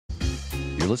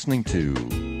listening to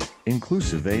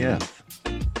Inclusive AF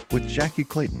with Jackie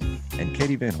Clayton and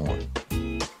Katie Van Horn.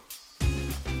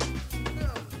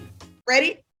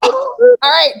 Ready? All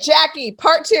right, Jackie,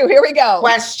 part 2. Here we go.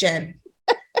 Question.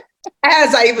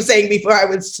 As I was saying before, I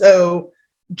was so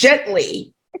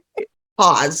gently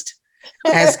paused,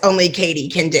 as only Katie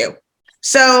can do.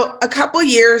 So a couple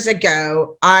years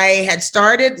ago, I had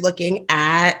started looking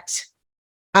at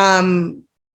the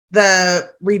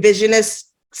revisionist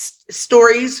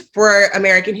stories for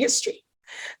American history.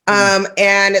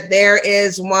 And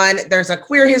there's a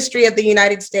queer history of the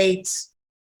United States,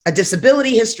 a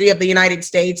disability history of the United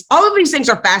States. All of these things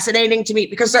are fascinating to me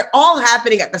because they're all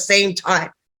happening at the same time.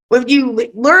 When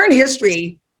you learn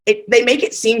history, they make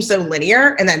it seem so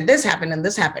linear, and then this happened and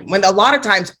this happened, when a lot of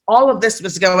times all of this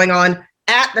was going on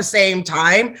at the same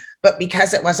time, but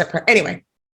because it wasn't, anyway.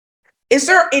 Is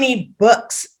there any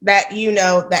books that you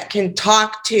know that can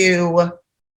talk to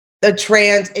the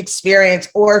trans experience,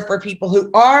 or for people who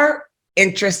are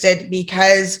interested?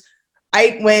 Because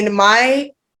when my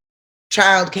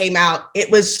child came out, it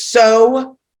was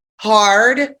so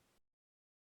hard.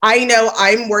 I know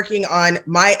I'm working on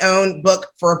my own book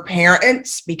for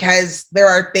parents because there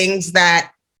are things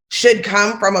that should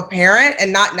come from a parent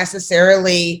and not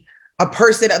necessarily a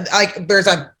person. Like, there's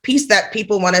a piece that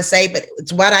people want to say, but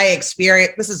it's what I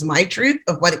experienced. This is my truth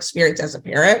of what experience as a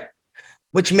parent,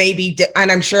 which may be,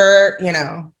 and I'm sure,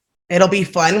 it'll be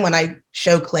fun when I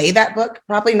show Clay that book.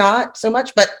 Probably not so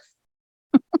much, but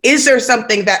is there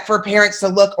something that for parents to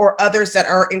look, or others that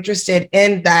are interested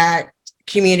in that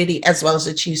community as well as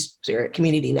the Two-Spirit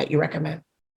community, that you recommend?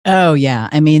 Oh, yeah.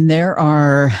 I mean,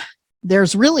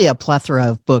 there's really a plethora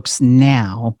of books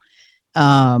now.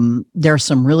 There are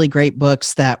some really great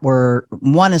books that were,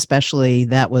 one especially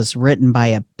that was written by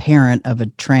a parent of a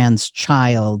trans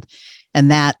child. And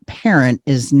that parent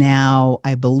is now,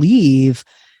 I believe,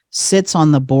 sits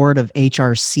on the board of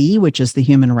HRC, which is the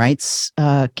Human Rights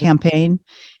Campaign.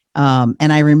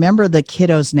 And I remember the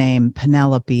kiddo's name,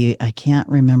 Penelope. I can't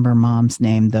remember mom's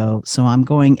name, though. So I'm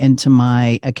going into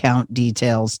my account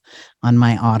details on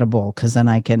my Audible, because then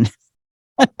I can,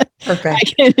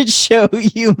 Perfect. I can show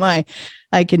you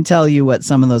I can tell you what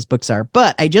some of those books are.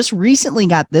 But I just recently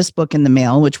got this book in the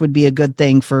mail, which would be a good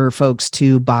thing for folks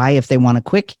to buy if they want a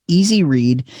quick, easy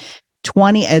read.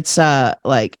 It's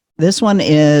like, this one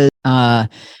is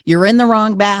You're in the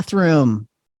Wrong Bathroom,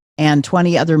 and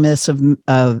 20 other myths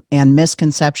and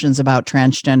misconceptions about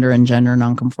transgender and gender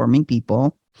nonconforming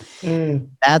people.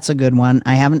 That's a good one.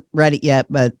 I haven't read it yet,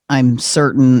 but I'm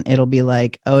certain it'll be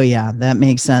like, oh yeah, that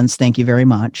makes sense. Thank you very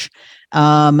much.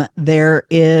 There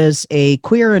is a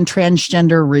queer and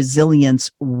transgender resilience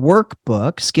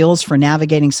workbook, skills for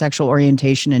navigating sexual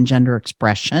orientation and gender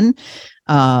expression.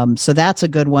 So that's a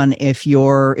good one if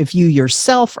you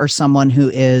yourself are someone who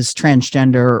is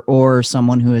transgender or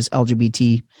someone who is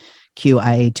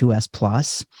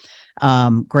LGBTQIA2S+.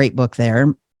 Great book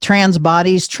there. Trans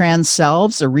Bodies, Trans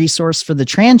Selves, a resource for the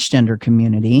transgender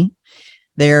community.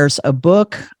 There's a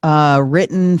book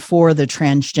written for the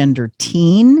transgender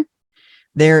teen.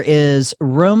 There is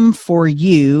Room for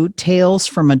You, Tales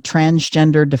from a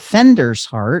Transgender Defender's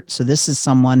Heart. So this is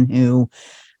someone who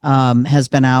has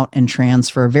been out and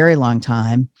trans for a very long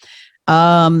time.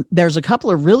 There's a couple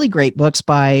of really great books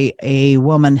by a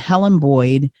woman, Helen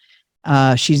Boyd.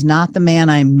 She's Not the Man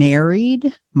I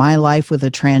Married, My Life with a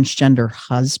Transgender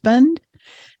Husband.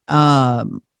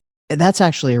 That's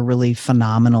actually a really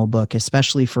phenomenal book,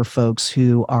 especially for folks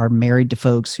who are married to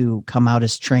folks who come out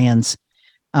as trans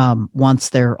once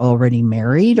they're already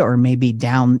married, or maybe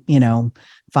down,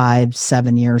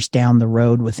 5-7 years down the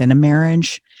road within a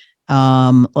marriage.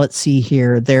 Let's see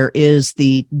here. There is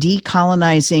the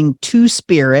Decolonizing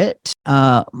Two-Spirit.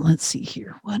 Let's see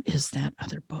here. What is that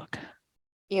other book?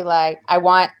 Eli, I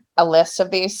want a list of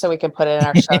these so we can put it in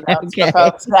our show notes Okay.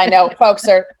 for folks. I know folks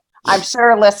are, I'm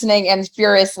sure, listening and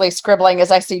furiously scribbling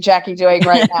as I see Jackie doing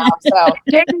right now. So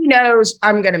Katie knows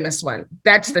I'm going to miss one.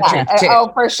 That's the truth, too.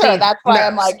 Oh, for sure. She That's why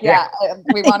I'm knows.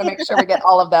 like, we want to make sure we get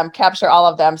all of them, capture all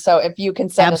of them. So if you can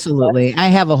send Absolutely. I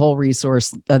have a whole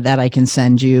resource that I can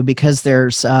send you, because there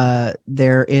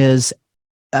is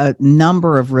a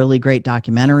number of really great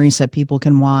documentaries that people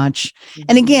can watch.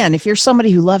 And again, if you're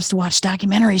somebody who loves to watch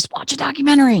documentaries, watch a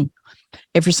documentary.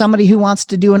 If you're somebody who wants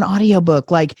to do an audiobook,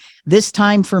 like This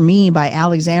Time for Me by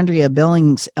Alexandria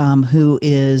Billings, who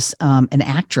is an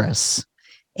actress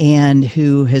and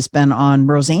who has been on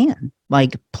Roseanne, has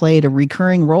played a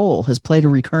recurring role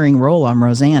on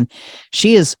Roseanne.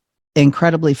 She is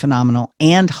incredibly phenomenal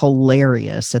and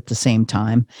hilarious at the same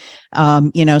time.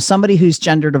 Somebody who's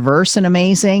gender diverse and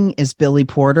amazing is Billy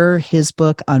Porter. His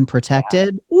book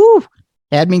Unprotected. Ooh,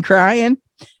 had me crying.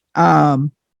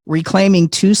 Reclaiming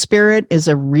Two Spirit is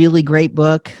a really great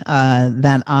book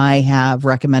that I have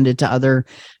recommended to other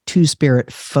Two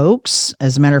Spirit folks.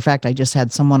 As a matter of fact, I just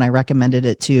had someone I recommended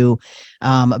it to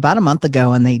about a month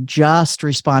ago, and they just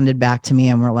responded back to me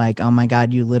and were like, "Oh my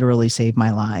God, you literally saved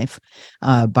my life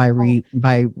by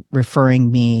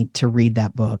referring me to read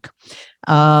that book."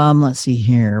 Let's see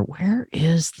here. Where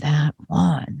is that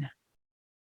one?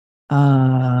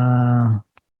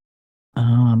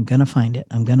 I'm going to find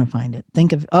it.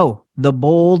 Think of, The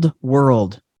Bold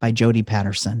World by Jodi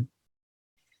Patterson.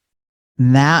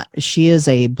 That she is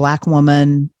a Black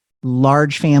woman,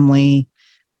 large family,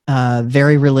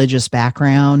 very religious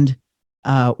background.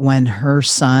 When her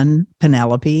son,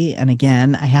 Penelope, and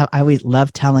again, I always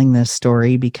love telling this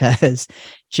story because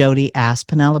Jodi asked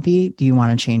Penelope, "Do you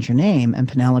want to change your name?" And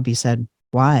Penelope said,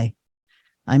 "Why?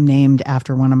 I'm named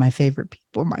after one of my favorite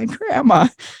people, my grandma."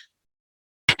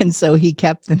 And so he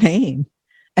kept the name.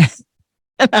 And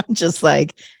I'm just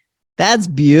like, that's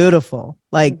beautiful.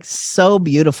 Like, so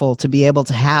beautiful to be able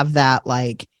to have that.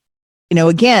 Like,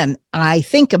 again, I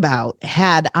think about,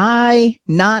 had I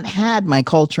not had my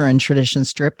culture and tradition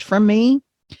stripped from me,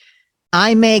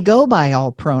 I may go by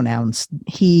all pronouns: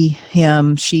 he,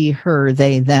 him, she, her,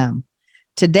 they, them.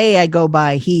 Today I go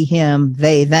by he, him,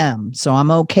 they, them. So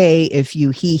I'm okay if you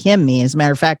he, him me. As a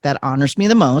matter of fact, that honors me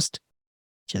the most.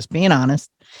 Just being honest.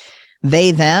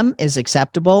 They, them is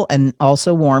acceptable and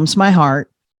also warms my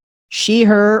heart. She,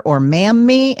 her, or ma'am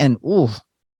me, and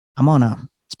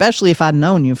especially if I'd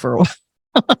known you for a while.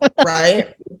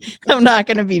 Right. I'm not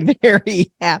going to be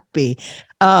very happy.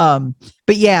 But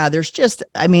yeah, there's just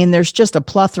a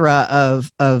plethora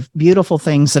of beautiful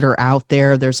things that are out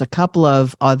there. There's a couple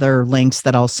of other links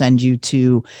that I'll send you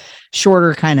to,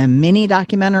 shorter kind of mini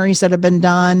documentaries that have been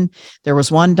done. There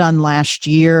was one done last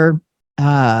year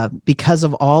because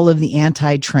of all of the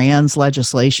anti-trans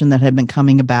legislation that had been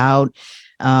coming about.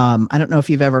 I don't know if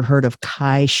you've ever heard of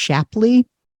Kai Shapley.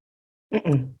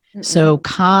 Mm-mm. So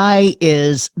Kai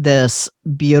is this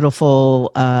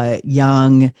beautiful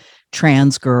young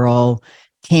trans girl,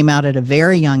 came out at a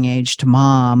very young age to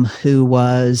mom, who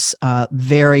was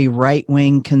very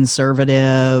right-wing,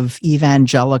 conservative,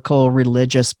 evangelical,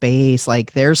 religious base.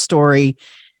 Like, their story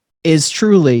is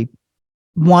truly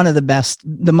one of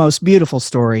the most beautiful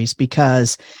stories,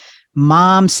 because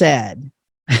mom said,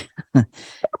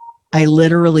 "I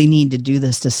literally need to do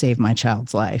this to save my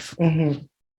child's life." Mm-hmm.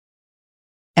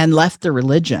 And left the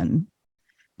religion.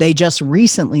 They just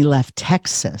recently left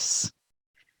Texas.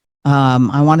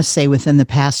 I want to say within the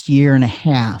past year and a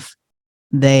half,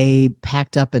 they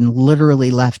packed up and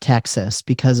literally left Texas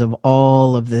because of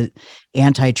all of the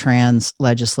anti-trans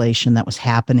legislation that was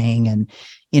happening. And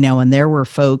there were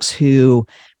folks who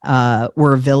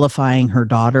were vilifying her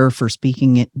daughter for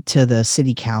speaking to the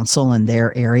city council in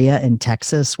their area in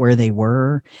Texas where they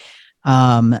were.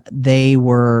 They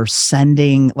were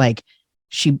sending, like,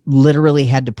 she literally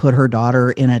had to put her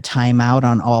daughter in a timeout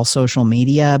on all social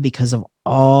media because of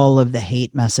all of the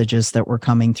hate messages that were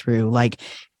coming through. Like,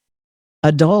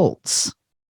 adults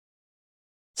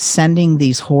sending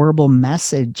these horrible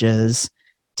messages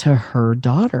to her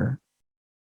daughter,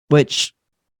 which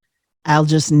I'll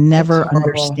just never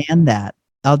understand that.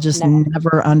 I'll just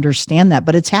never understand that.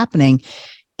 But it's happening.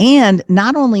 And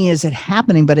not only is it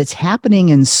happening, but it's happening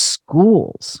in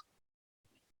schools.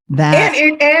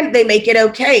 And they make it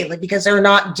okay, like, because they're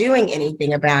not doing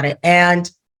anything about it. And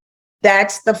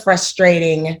that's the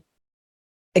frustrating.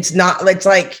 It's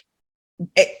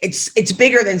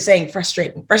bigger than saying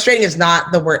frustrating. Frustrating is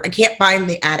not the word. I can't find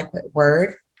the adequate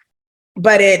word,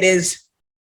 but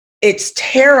it's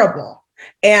terrible.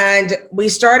 And we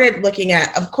started looking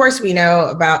at, of course, we know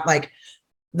about like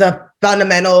the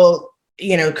fundamental,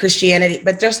 Christianity,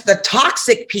 but just the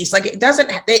toxic piece. Like,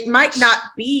 it might not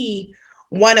be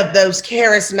one of those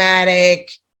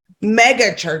charismatic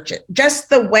mega churches, just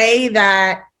the way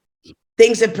that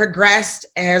things have progressed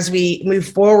as we move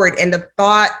forward. And the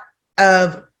thought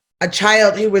of a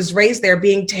child who was raised there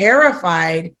being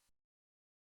terrified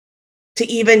to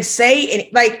even say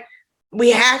it, like,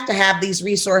 we have to have these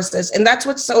resources. And that's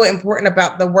what's so important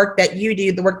about the work that you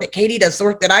do, the work that Katie does, the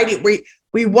work that I do.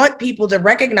 We want people to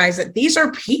recognize that these are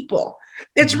people.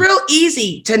 It's real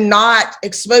easy to not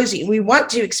expose you. We want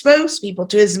to expose people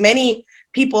to as many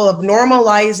people of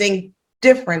normalizing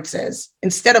differences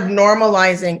instead of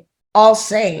normalizing all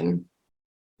same,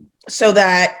 so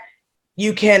that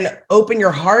you can open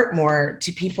your heart more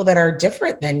to people that are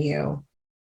different than you.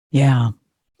 Yeah.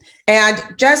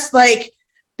 And just like,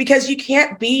 because you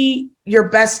can't be your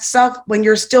best self when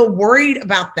you're still worried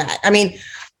about that. I mean,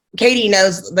 Katie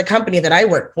knows the company that I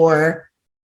work for.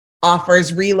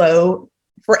 offers reload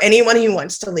for anyone who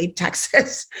wants to leave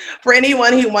Texas, for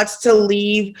anyone who wants to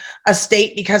leave a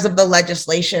state because of the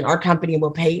legislation. Our company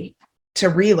will pay to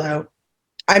reload.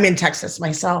 I'm in Texas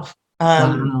myself.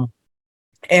 Wow.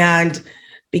 And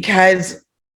because,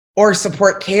 or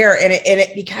support care, and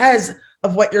it because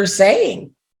of what you're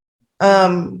saying.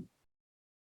 But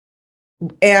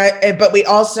we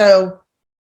also,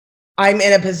 I'm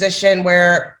in a position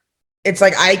where it's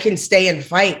like I can stay and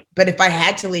fight, but if I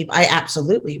had to leave, I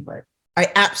absolutely would.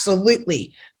 I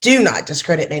absolutely do not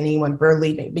discredit anyone for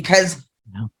leaving, because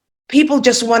people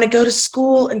just want to go to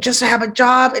school and just have a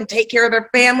job and take care of their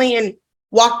family and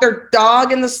walk their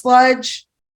dog in the sludge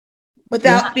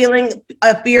without feeling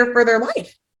a fear for their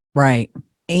life. Right.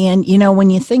 And, you know, when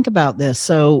you think about this,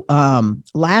 so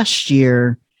last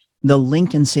year, the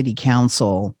Lincoln City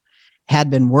Council had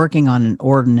been working on an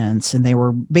ordinance, and they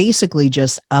were basically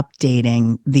just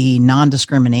updating the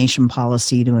non-discrimination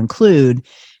policy to include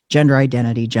gender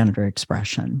identity, gender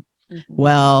expression. Mm-hmm.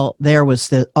 Well, there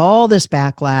was all this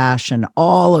backlash and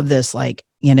all of this, like,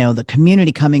 you know, the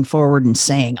community coming forward and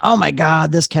saying, oh my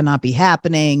God, this cannot be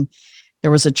happening.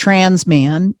 There was a trans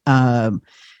man,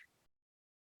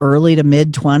 early to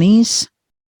mid 20s,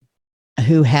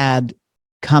 who had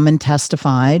come and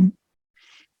testified.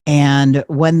 And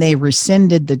when they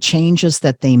rescinded the changes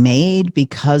that they made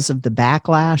because of the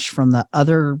backlash from the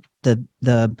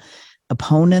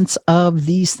opponents of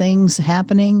these things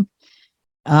happening,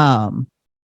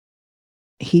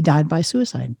 he died by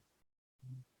suicide.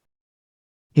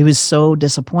 He was so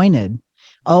disappointed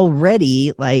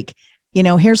already. Like, you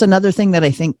know, here's another thing that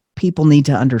I think people need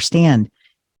to understand.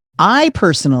 I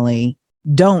personally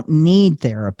don't need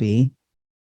therapy,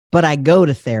 but I go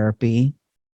to therapy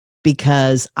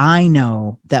because I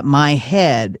know that my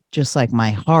head, just like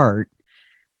my heart,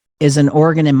 is an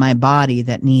organ in my body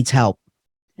that needs help.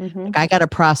 Mm-hmm. Like, I got to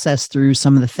process through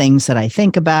some of the things that I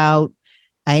think about.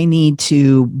 I need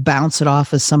to bounce it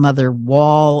off of some other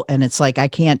wall. And it's like, I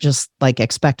can't just like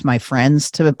expect my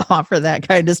friends to offer that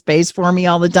kind of space for me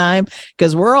all the time,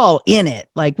 because we're all in it.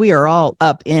 Like, we are all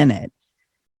up in it.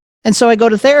 And so I go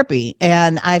to therapy,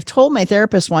 and I've told my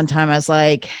therapist one time, I was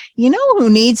like, you know, who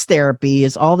needs therapy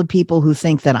is all the people who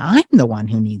think that I'm the one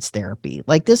who needs therapy.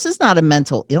 Like, this is not a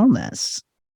mental illness,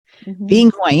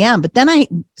 being who I am. But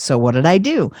then so what did I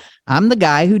do? I'm the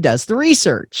guy who does the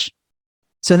research.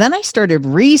 So then I started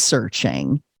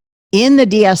researching in the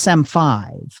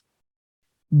DSM-5.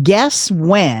 Guess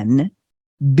when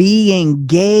being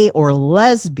gay or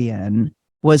lesbian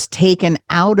was taken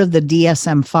out of the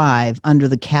DSM-5 under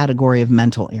the category of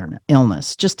mental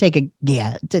illness? Just take a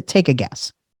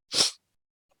guess.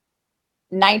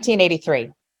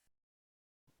 1983.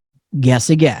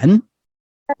 Guess again.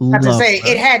 I have to say,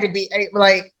 it had to be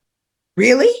like,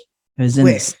 really? It was in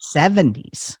the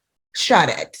 70s. Shut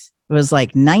it. It was like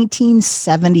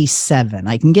 1977.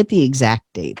 I can get the exact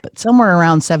date, but somewhere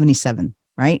around 77,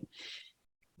 right?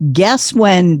 Guess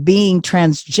when being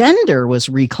transgender was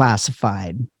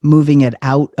reclassified, moving it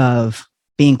out of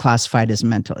being classified as a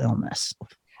mental illness.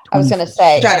 I was going to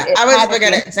say, I was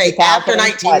going to say after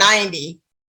 1990,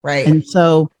 right? And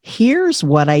so here's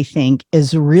what I think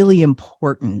is really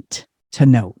important to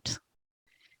note.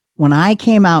 When I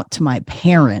came out to my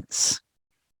parents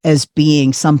as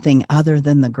being something other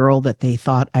than the girl that they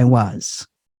thought I was,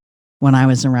 when I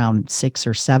was around 6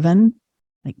 or 7,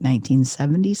 like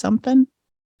 1970 something,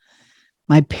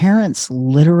 my parents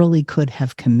literally could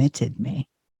have committed me.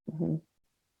 Mm-hmm.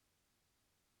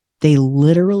 They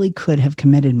literally could have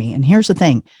committed me. And here's the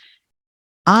thing.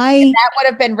 And that would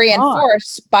have been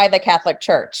reinforced by the Catholic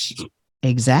Church.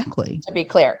 Exactly. To be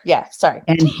clear. Yeah. Sorry.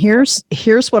 And here's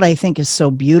what I think is so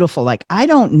beautiful. Like, I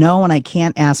don't know, and I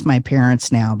can't ask my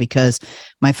parents now, because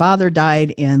my father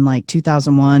died in like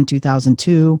 2001,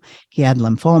 2002. He had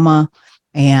lymphoma.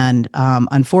 And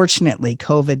unfortunately,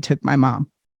 COVID took my mom.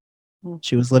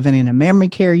 She was living in a memory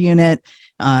care unit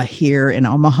here in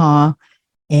Omaha.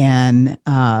 And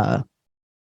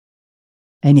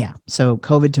yeah, so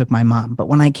COVID took my mom. But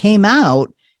when I came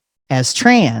out as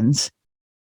trans,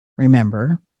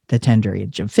 remember, the tender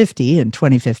age of 50 in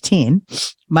 2015,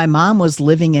 my mom was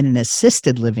living in an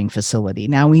assisted living facility.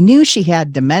 Now, we knew she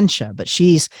had dementia, but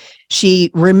she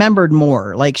remembered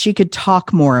more. Like, she could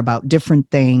talk more about different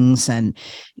things. And,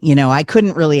 you know, I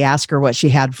couldn't really ask her what she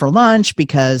had for lunch,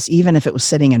 because even if it was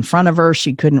sitting in front of her,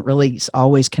 she couldn't really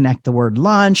always connect the word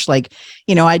lunch. Like,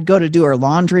 you know, I'd go to do her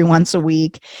laundry once a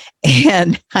week,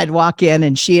 and I'd walk in,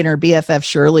 and she and her BFF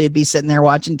Shirley would be sitting there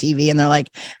watching TV, and they're like,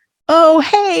 oh,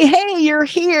 hey, you're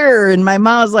here. And my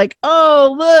mom was like,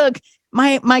 oh, look,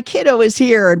 my kiddo is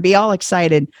here, and be all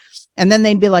excited. And then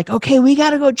they'd be like, okay, we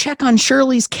got to go check on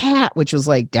Shirley's cat, which was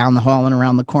like down the hall and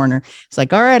around the corner. It's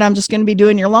like, all right, I'm just going to be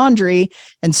doing your laundry.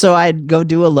 And so I'd go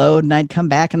do a load and I'd come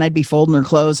back and I'd be folding her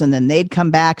clothes. And then they'd come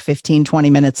back 15, 20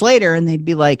 minutes later and they'd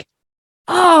be like,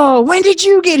 oh, when did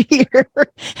you get here?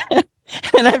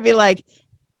 And I'd be like,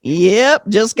 yep,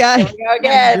 just got Here we go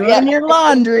again. doing your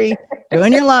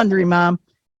laundry, Mom.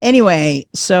 Anyway,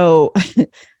 so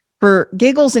for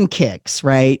giggles and kicks,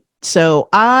 right? So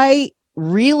I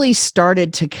really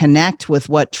started to connect with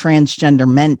what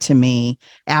transgender meant to me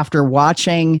after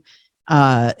watching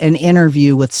an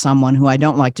interview with someone who I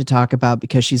don't like to talk about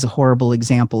because she's a horrible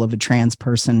example of a trans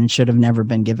person and should have never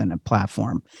been given a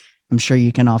platform. I'm sure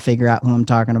you can all figure out who I'm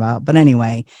talking about. But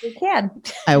anyway, We can.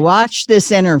 I watched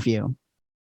this interview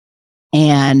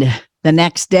and the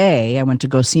next day I went to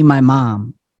go see my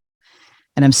mom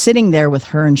and I'm sitting there with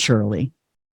her and Shirley.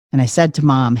 And I said to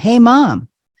Mom, hey, Mom,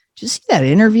 did you see that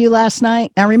interview last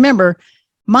night? Now, remember,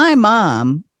 my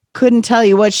mom couldn't tell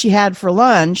you what she had for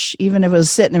lunch, even if it was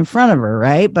sitting in front of her,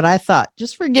 right? But I thought,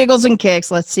 just for giggles and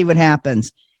kicks, let's see what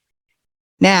happens.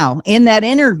 Now, in that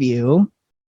interview,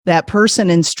 that person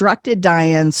instructed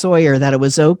Diane Sawyer that it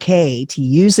was okay to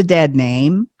use a dead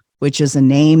name, which is a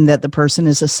name that the person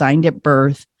is assigned at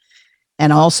birth,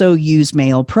 and also use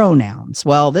male pronouns.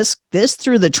 Well, this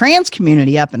threw the trans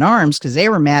community up in arms because they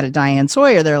were mad at Diane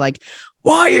Sawyer. They're like,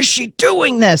 why is she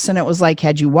doing this? And it was like,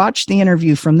 had you watched the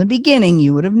interview from the beginning,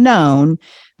 you would have known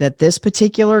that this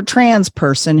particular trans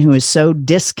person who is so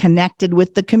disconnected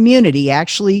with the community,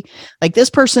 actually, like this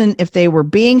person, if they were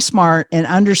being smart and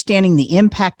understanding the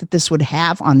impact that this would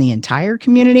have on the entire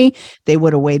community, they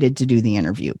would have waited to do the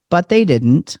interview, but they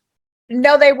didn't.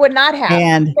 No, they would not have,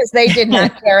 And because they did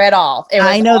not care at all. It was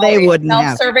I know they always wouldn't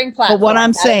have. self-serving But platform. what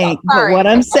I'm That's all.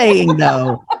 saying, Sorry.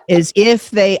 though, is if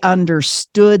they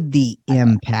understood the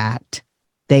impact,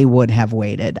 they would have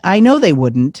waited. I know they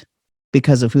wouldn't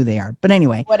because of who they are. But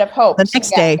anyway, Would have hoped. the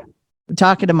next day,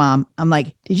 talking to Mom, I'm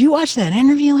like, did you watch that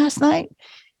interview last night?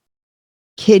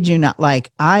 Kid you not,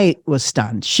 like, I was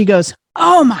stunned. She goes,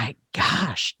 oh my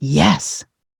gosh, yes.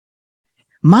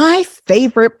 My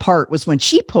favorite part was when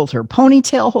she pulled her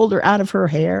ponytail holder out of her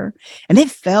hair and it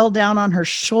fell down on her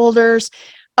shoulders.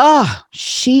 Oh,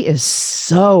 she is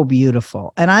so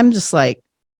beautiful. And I'm just like,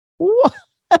 what?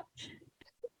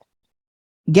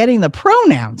 Getting the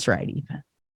pronouns right even.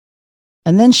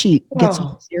 And then she gets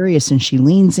all serious and she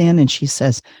leans in and she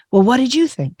says, well, what did you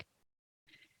think?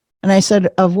 And I said,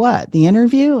 of what? The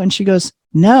interview? And she goes,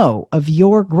 no, of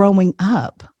your growing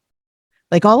up.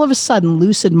 Like all of a sudden,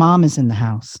 Lucid Mom is in the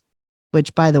house,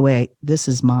 which, by the way, this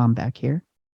is Mom back here.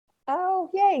 Oh,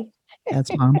 yay. That's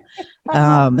Mom.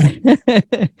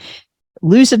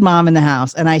 Lucid Mom in the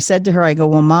house. And I said to her, I go,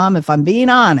 well, Mom, if I'm being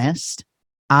honest,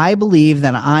 I believe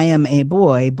that I am a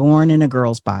boy born in a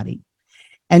girl's body.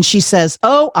 And she says,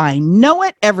 oh, I know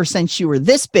it ever since you were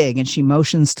this big. And she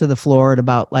motions to the floor at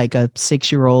about like a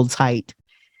 6-year-old's height.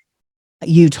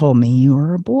 You told me you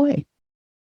were a boy.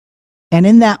 And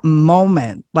in that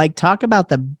moment, like, talk about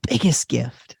the biggest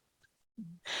gift.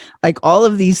 Like all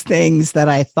of these things that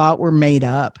I thought were made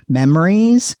up,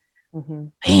 memories,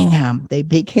 bam, they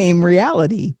became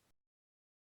reality.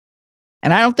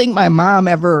 And I don't think my mom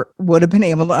ever would have been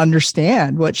able to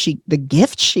understand the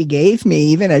gift she gave me,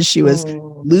 even as she was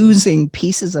losing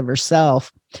pieces of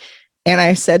herself. And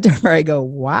I said to her, I go,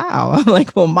 wow. I'm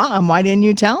like, well, Mom, why didn't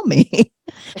you tell me?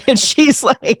 And she's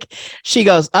like, she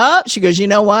goes, you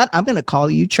know what? I'm going to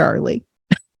call you Charlie.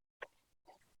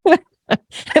 And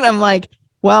I'm like,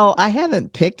 well, I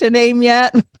haven't picked a name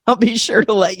yet. I'll be sure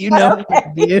to let you know.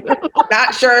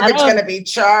 Not sure if it's going to be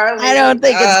Charlie. I don't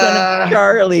think it's going to be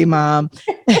Charlie, Mom.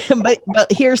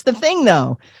 but here's the thing,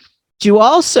 though. You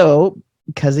also,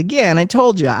 because again, I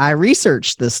told you, I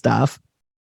researched this stuff.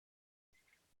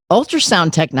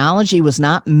 Ultrasound technology was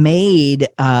not made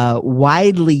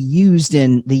widely used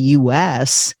in the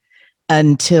US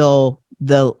until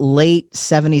the late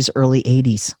 70s, early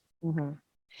 80s.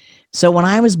 So when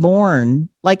I was born,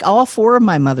 like all 4 of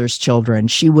my mother's children,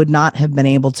 she would not have been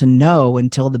able to know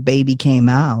until the baby came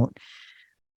out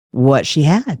what she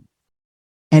had.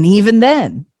 And even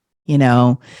then, you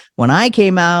know, when I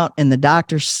came out and the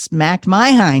doctor smacked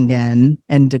my hind end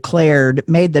and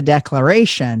made the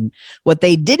declaration, what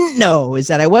they didn't know is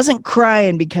that I wasn't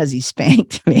crying because he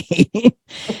spanked me.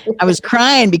 I was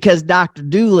crying because Dr.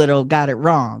 Doolittle got it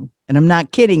wrong. And I'm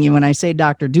not kidding you when I say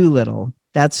Dr. Doolittle.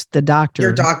 That's the doctor.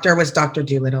 Your doctor was Dr.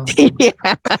 Doolittle.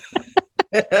 Yeah.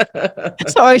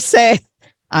 So I say,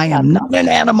 I am not an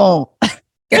animal.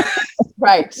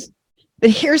 Right. But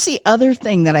here's the other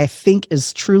thing that I think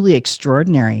is truly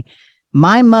extraordinary.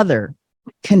 My mother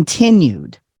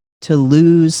continued to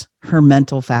lose her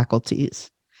mental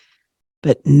faculties.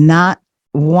 But not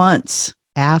once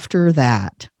after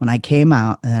that, when I came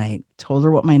out and I told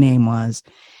her what my name was,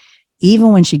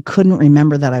 even when she couldn't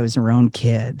remember that I was her own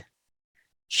kid,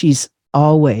 she's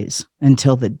always,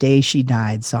 until the day she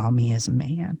died, saw me as a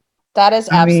man. That is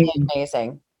I absolutely mean,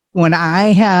 amazing. when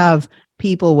I have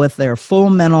people with their full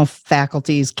mental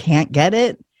faculties can't get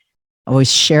it, I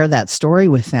always share that story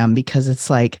with them, because it's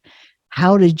like,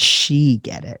 how did she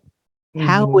get it?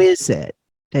 How is it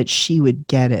that she would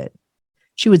get it?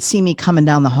 She would see me coming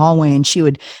down the hallway and she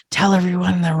would tell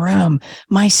everyone in the room,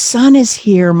 my son is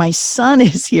here. My son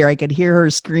is here. I could hear her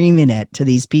screaming it to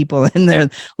these people in their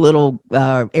little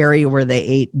area where they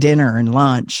ate dinner and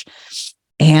lunch.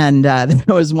 And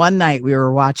there was one night we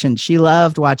were watching, she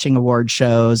loved watching award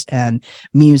shows and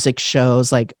music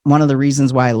shows. Like, one of the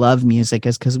reasons why I love music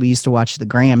is because we used to watch the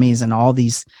Grammys and all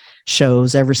these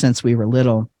shows ever since we were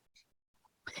little.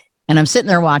 And I'm sitting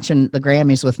there watching the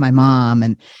Grammys with my mom,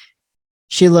 and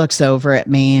she looks over at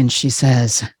me and she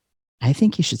says, I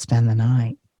think you should spend the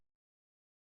night.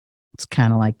 It's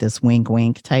kind of like this wink,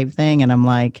 wink type thing. And I'm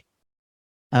like,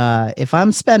 if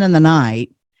I'm spending the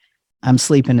night, I'm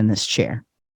sleeping in this chair.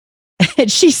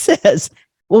 And she says,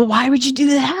 well, why would you do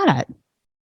that?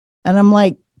 And I'm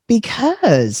like,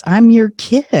 because I'm your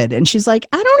kid. And she's like,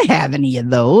 I don't have any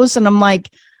of those. And I'm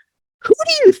like, who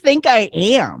do you think I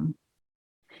am?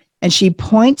 And she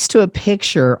points to a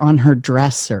picture on her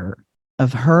dresser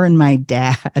of her and my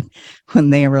dad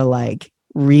when they were like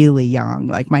really young.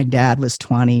 Like, my dad was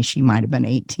 20, she might have been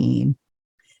 18.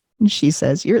 And she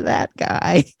says, you're that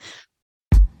guy.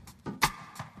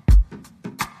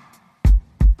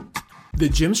 The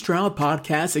Jim Stroud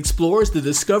podcast explores the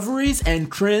discoveries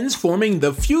and trends forming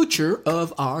the future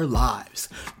of our lives.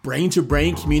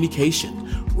 Brain-to-brain communication,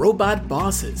 robot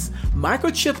bosses,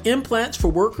 microchip implants for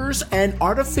workers, and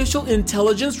artificial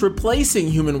intelligence replacing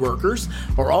human workers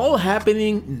are all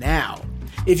happening now.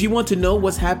 If you want to know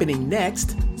what's happening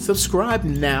next, subscribe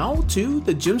now to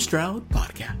the Jim Stroud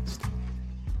podcast.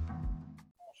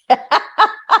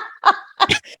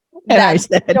 That's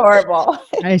adorable.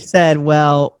 I said,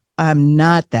 well, I'm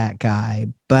not that guy,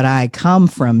 but I come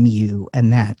from you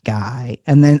and that guy.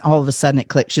 And then all of a sudden it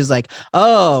clicked. She's like,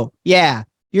 oh, yeah,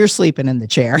 you're sleeping in the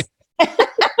chair.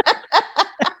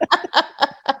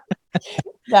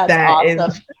 That's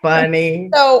awesome. Is funny.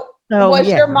 So was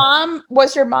yeah.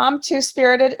 your mom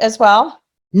two-spirited as well?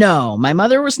 No, my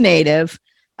mother was Native,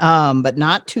 but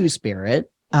not two-spirit.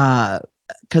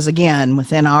 Because again,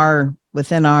 within our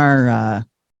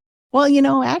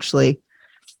well, actually,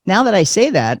 now that I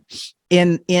say that,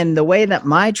 in the way that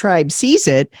my tribe sees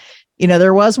it,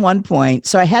 there was one point.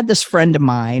 So I had this friend of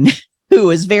mine who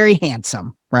was very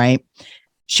handsome, right?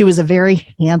 She was a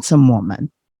very handsome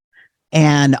woman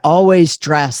and always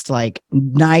dressed like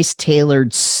nice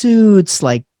tailored suits,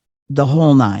 like the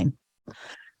whole nine.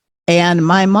 And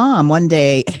my mom, one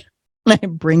day, I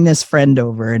bring this friend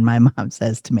over and my mom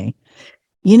says to me,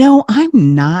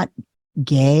 I'm not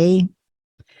gay,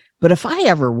 but if I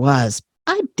ever was,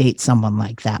 I'd date someone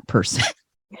like that person.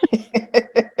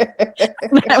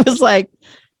 And I was like,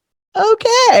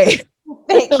 okay,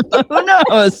 who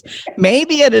knows?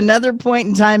 Maybe at another point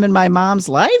in time in my mom's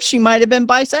life, she might have been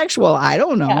bisexual. I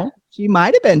don't know. Yeah. She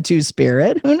might have been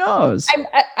two-spirit. Who knows?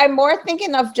 I'm more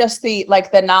thinking of just the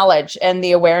knowledge and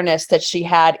the awareness that she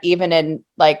had, even in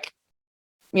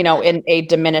in a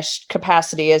diminished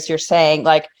capacity, as you're saying,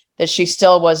 like that she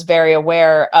still was very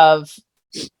aware of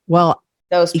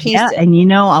those pieces. Yeah,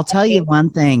 and I'll tell you one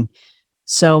thing.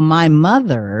 So my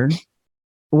mother,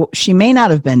 she may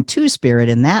not have been two-spirit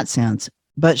in that sense,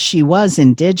 but she was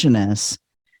indigenous,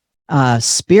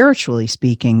 spiritually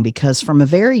speaking, because from a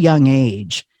very young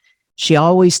age, she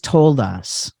always told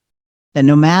us that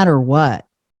no matter what,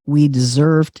 we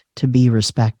deserved to be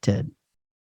respected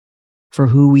for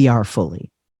who we are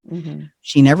fully. Mm-hmm.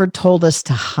 She never told us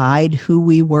to hide who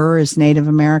we were as Native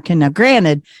American. Now,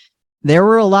 granted, there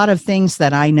were a lot of things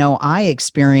that I know I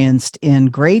experienced in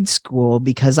grade school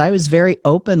because I was very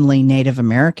openly Native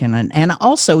American. And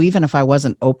also, even if I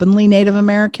wasn't openly Native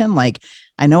American, like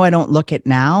I know I don't look it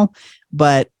now,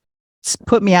 but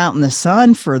put me out in the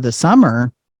sun for the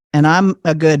summer and I'm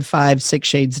a good 5-6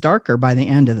 shades darker by the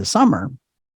end of the summer.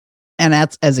 And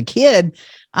that's, as a kid,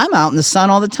 I'm out in the sun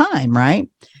all the time, right?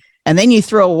 And then you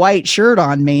throw a white shirt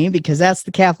on me because that's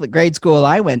the Catholic grade school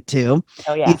I went to.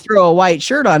 Oh, yeah. You throw a white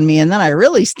shirt on me and then I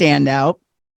really stand out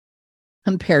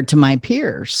compared to my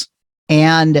peers.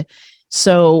 And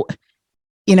so,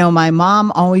 my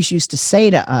mom always used to say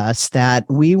to us that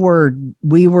we were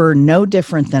no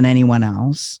different than anyone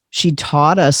else. She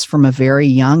taught us from a very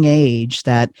young age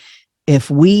that if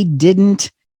we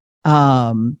didn't,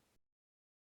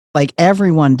 like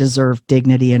everyone deserved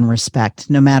dignity and respect,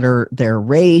 no matter their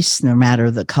race, no matter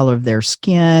the color of their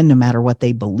skin, no matter what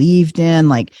they believed in.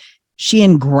 Like she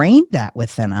ingrained that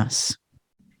within us.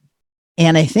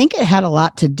 And I think it had a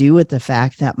lot to do with the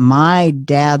fact that my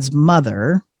dad's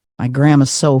mother, my grandma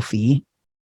Sophie,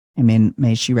 I mean,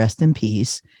 may she rest in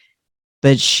peace,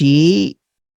 but she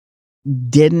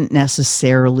didn't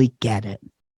necessarily get it.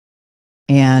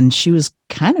 And she was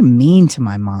kind of mean to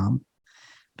my mom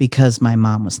because my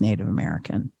mom was Native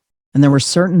American. And there were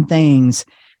certain things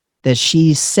that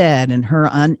she said in her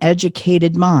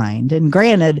uneducated mind. And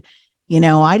granted,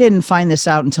 I didn't find this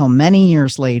out until many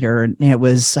years later. And I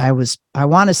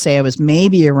want to say I was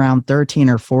maybe around 13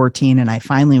 or 14. And I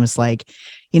finally was like,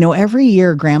 every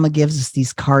year grandma gives us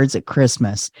these cards at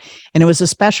Christmas, and it was a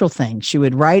special thing. She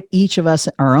would write each of us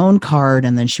our own card,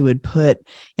 and then she would put,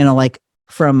 like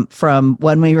from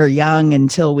when we were young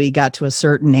until we got to a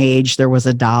certain age, there was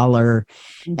 $1,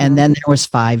 mm-hmm. and then there was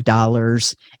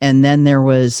 $5, and then there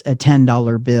was a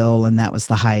 $10 bill, and that was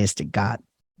the highest it got.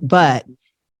 But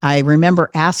I remember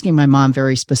asking my mom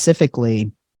very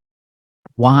specifically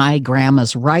why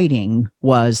grandma's writing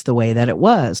was the way that it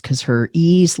was, because her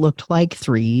E's looked like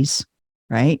 3s,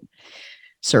 right?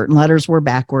 Certain letters were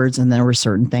backwards, and there were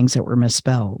certain things that were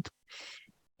misspelled.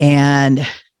 And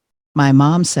my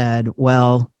mom said,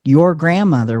 well, your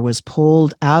grandmother was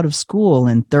pulled out of school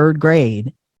in 3rd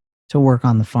grade to work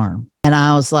on the farm. And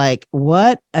I was like,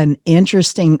 what an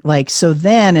interesting, so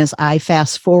then as I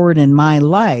fast forward in my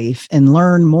life and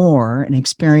learn more and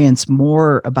experience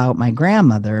more about my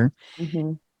grandmother,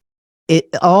 mm-hmm.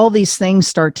 All these things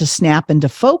start to snap into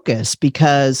focus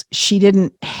because she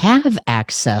didn't have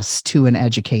access to an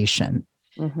education.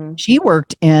 Mm-hmm. She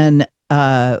worked in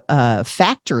a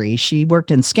factory. She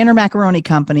worked in Skinner Macaroni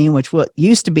Company, which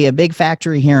used to be a big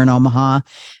factory here in Omaha.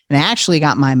 And I actually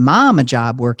got my mom a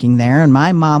job working there. And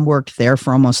my mom worked there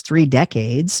for almost 3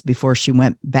 decades before she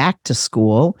went back to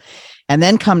school. And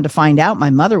then come to find out, my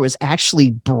mother was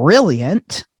actually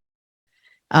brilliant.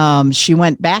 She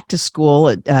went back to school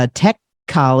at tech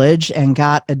college and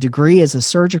got a degree as a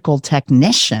surgical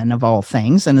technician, of all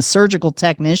things. And a surgical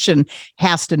technician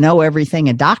has to know everything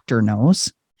a doctor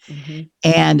knows. Mm-hmm.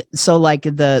 And so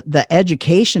the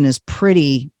education is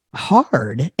pretty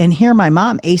hard. And here my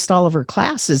mom aced all of her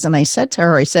classes. And I said to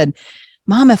her,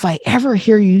 Mom, if I ever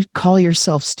hear you call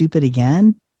yourself stupid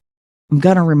again, I'm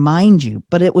going to remind you.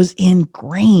 But it was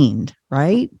ingrained,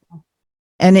 right?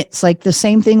 And it's like the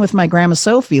same thing with my grandma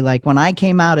Sophie. Like when I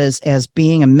came out as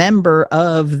being a member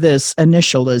of this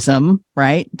initialism,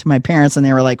 right, to my parents, and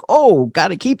they were like, oh, got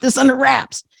to keep this under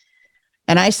wraps.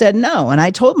 And I said, no. And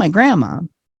I told my grandma,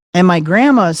 and my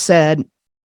grandma said,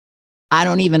 I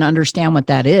don't even understand what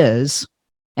that is.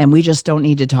 And we just don't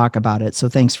need to talk about it. So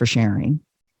thanks for sharing.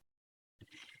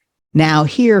 Now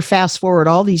here, fast forward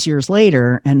all these years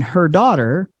later, and her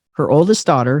daughter, her oldest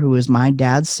daughter, who is my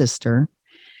dad's sister,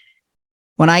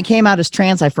 when I came out as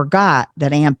trans, I forgot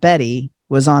that Aunt Betty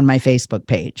was on my Facebook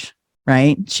page,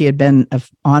 right? She had been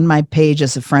on my page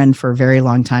as a friend for a very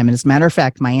long time. And as a matter of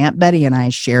fact, my Aunt Betty and I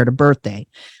shared a birthday.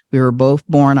 We were both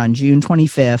born on June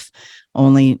 25th,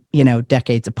 only,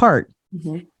 decades apart.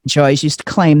 Mm-hmm. She always used to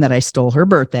claim that I stole her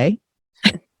birthday.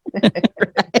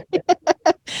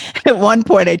 At one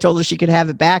point, I told her she could have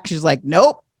it back. She's like,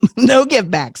 nope, no give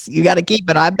backs. You got to keep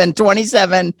it. I've been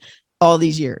 27 all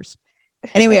these years.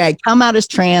 Anyway, I come out as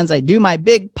trans. I do my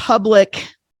big public,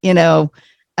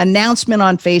 announcement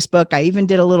on Facebook. I even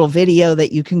did a little video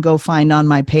that you can go find on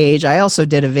my page. I also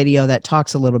did a video that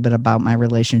talks a little bit about my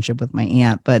relationship with my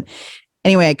aunt. But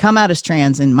anyway, I come out as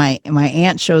trans, and my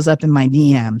aunt shows up in my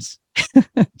DMs.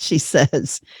 She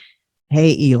says,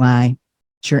 hey, Eli,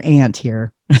 it's your aunt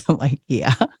here. I'm like,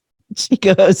 yeah. She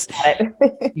goes,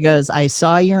 I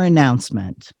saw your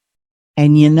announcement,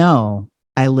 and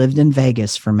I lived in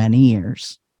Vegas for many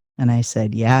years. And I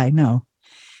said, yeah, I know.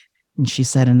 And she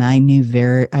said, and I knew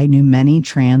many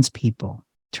trans people,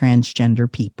 transgender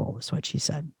people is what she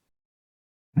said.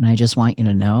 And I just want you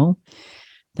to know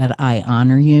that I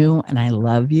honor you and I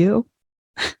love you.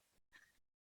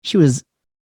 She was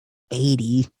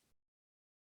 80.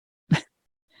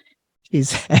 She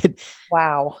said,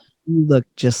 wow, you look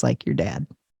just like your dad.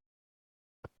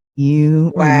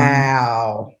 You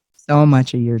wow, so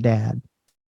much of your dad.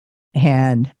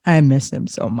 And I miss him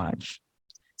so much.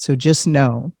 So just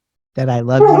know that I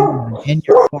love you. I'm in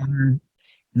your corner.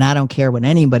 And I don't care what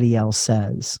anybody else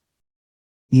says.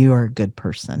 You are a good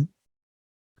person.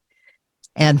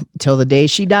 And till the day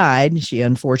she died, she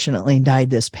unfortunately died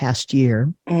this past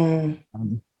year.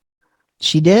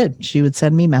 She did. She would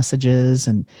send me messages,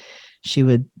 and she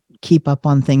would keep up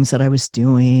on things that I was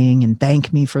doing and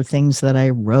thank me for things that I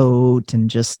wrote, and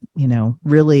just,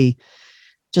 really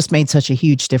just made such a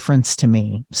huge difference to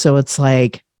me. So it's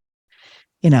like,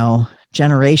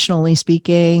 generationally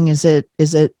speaking, is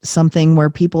it something where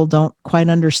people don't quite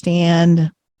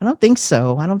understand? I don't think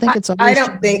so. I don't think it's always I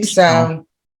don't think so.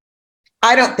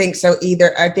 I don't think so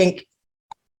either. I think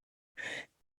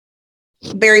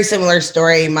very similar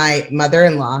story. My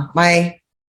mother-in-law, my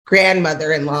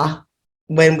grandmother-in-law,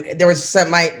 when there was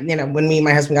when me and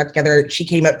my husband got together, she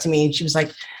came up to me and she was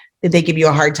like, "Did they give you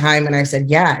a hard time?" And I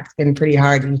said, "Yeah, it's been pretty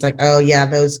hard." And he's like, "Oh yeah,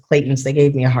 those Claytons, they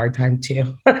gave me a hard time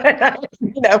too."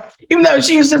 Even though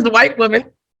she was just a white woman,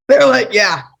 they're like,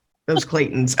 "Yeah, those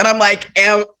Claytons." And I'm like,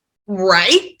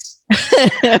 right.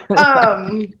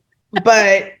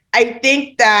 But I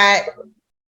think that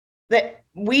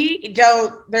we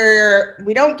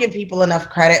don't give people enough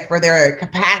credit for their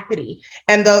capacity,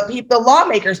 and the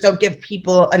lawmakers don't give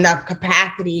people enough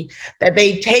capacity, that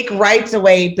they take rights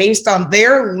away based on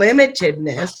their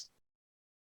limitedness.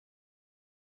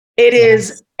 It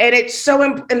is, and it's so,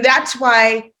 and that's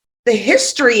why the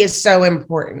history is so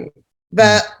important.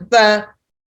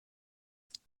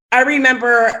 I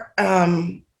remember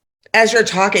as you're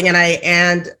talking, and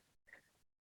I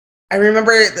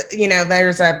remember,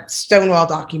 there's a Stonewall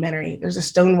documentary. There's a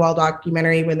Stonewall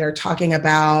documentary when they're talking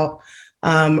about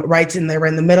rights, and they were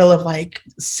in the middle of like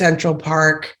Central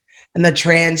Park and the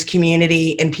trans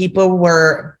community, and people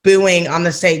were booing on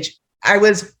the stage. I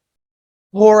was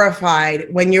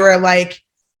horrified when you were like,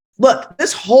 look,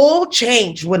 this whole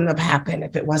change wouldn't have happened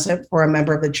if it wasn't for a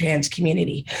member of the trans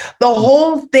community. The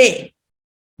whole thing.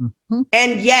 Mm-hmm.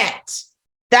 And yet,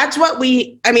 that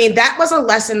was a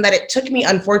lesson that it took me,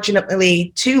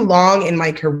 unfortunately, too long in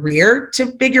my career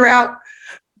to figure out.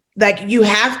 Like, you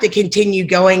have to continue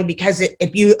going, because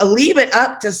if you leave it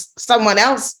up to someone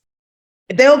else,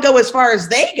 they'll go as far as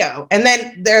they go, and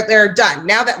then they're done.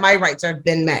 Now that my rights have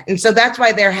been met, and so that's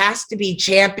why there has to be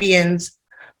champions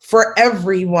for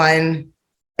everyone,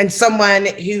 and someone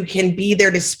who can be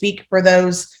there to speak for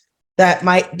those that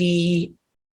might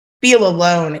feel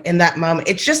alone in that moment.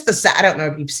 It's just I don't know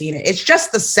if you've seen it. It's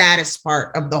just the saddest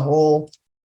part of the whole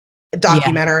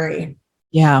documentary.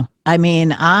 Yeah. I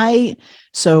mean,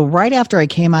 so right after I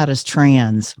came out as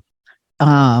trans,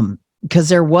 because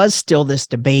there was still this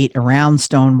debate around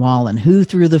Stonewall and who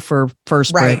threw the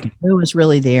first brick, and who was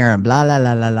really there, and blah, blah,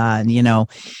 blah, blah, blah.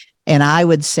 And I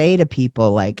would say to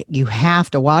people, like, you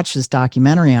have to watch this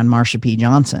documentary on Marsha P.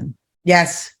 Johnson.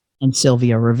 Yes. And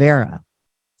Sylvia Rivera.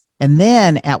 And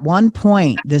then at one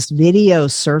point, this video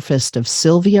surfaced of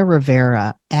Sylvia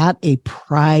Rivera at a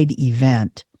Pride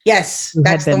event. Yes,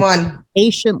 that's the one.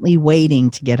 Patiently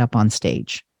waiting to get up on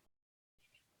stage,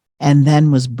 and then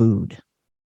was booed.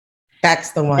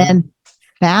 That's the one. And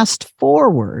fast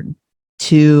forward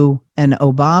to an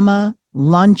Obama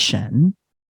luncheon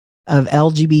of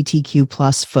LGBTQ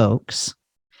plus folks,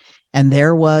 and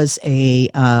there was a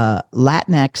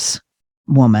Latinx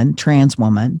woman, trans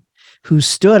woman, who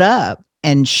stood up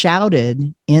and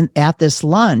shouted at this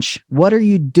lunch, "What are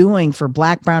you doing for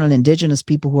Black, brown, and indigenous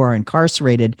people who are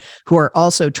incarcerated, who are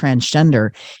also transgender?"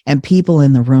 And people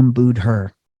in the room booed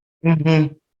her.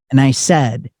 Mm-hmm. And I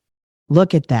said,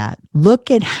 look at that. Look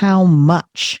at how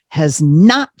much has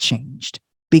not changed,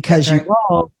 because you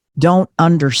all don't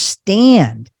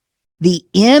understand the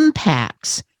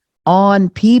impacts on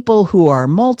people who are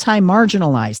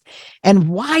multi-marginalized. And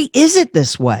why is it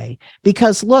this way?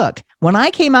 Because look, when I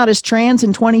came out as trans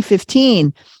in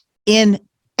 2015, in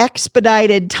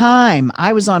expedited time,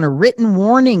 I was on a written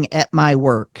warning at my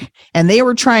work, and they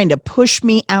were trying to push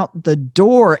me out the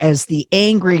door as the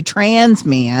angry trans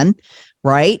man,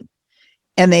 right?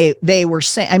 And they were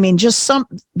saying, just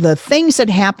the things that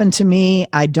happened to me,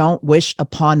 I don't wish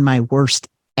upon my worst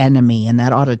enemy, and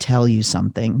that ought to tell you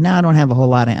something. Now, I don't have a whole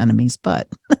lot of enemies, but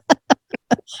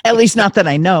at least not that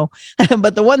I know.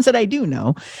 But the ones that I do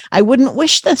know, I wouldn't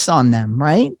wish this on them,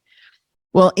 right?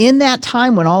 Well, in that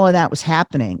time when all of that was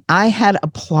happening, I had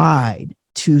applied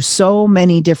to so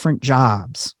many different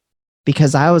jobs,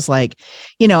 because I was like,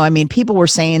 people were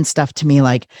saying stuff to me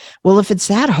like, well, if it's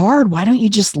that hard, why don't you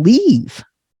just leave?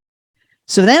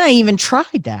 So then I even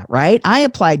tried that, right? I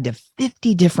applied to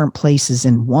 50 different places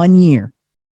in 1 year.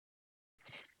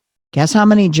 Guess how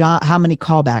many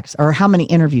callbacks, or how many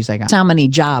interviews I got? Guess how many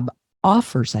job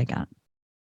offers I got?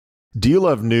 Do you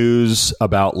love news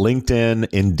about LinkedIn,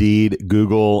 Indeed,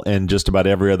 Google, and just about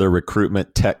every other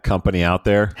recruitment tech company out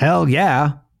there? Hell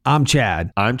yeah. I'm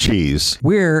Chad. I'm Cheese.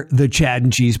 We're the Chad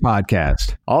and Cheese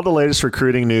Podcast, All the latest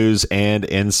recruiting news and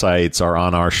insights are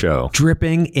on our show.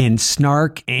 dripping in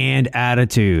snark and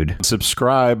attitude.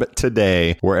 Subscribe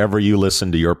today wherever you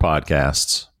listen to your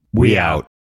podcasts. We out.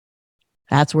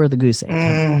 That's where the goose egg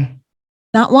comes. Mm.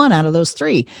 Not one out of those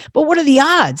three. But what are the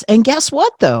odds? And guess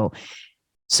what, though?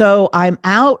 So I'm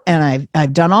out and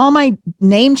I've done all my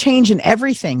name change and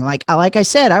everything. Like I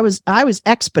said, I was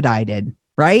expedited,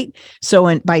 right?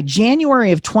 So by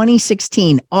January of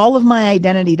 2016, all of my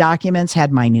identity documents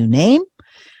had my new name,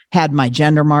 had my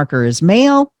gender marker as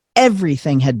male.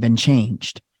 Everything had been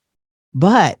changed.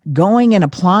 But going and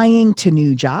applying to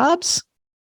new jobs,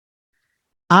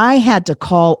 I had to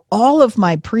call all of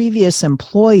my previous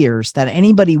employers that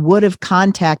anybody would have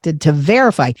contacted to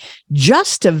verify,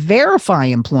 just to verify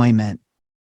employment.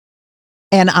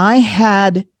 And I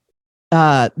had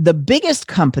the biggest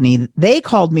company, they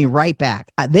called me right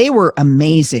back. They were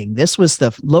amazing. This was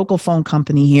the local phone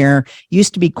company here,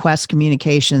 used to be Quest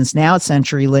Communications, now it's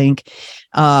CenturyLink.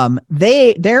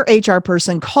 Their HR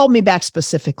person called me back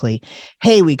specifically.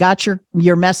 Hey, we got your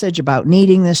message about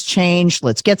needing this change.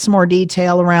 Let's get some more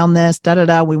detail around this.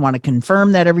 We want to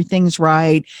confirm that everything's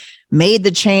right. Made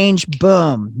the change.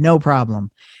 Boom. No problem.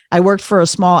 I worked for a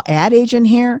small ad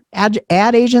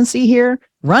agency here,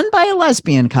 run by a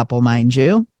lesbian couple, mind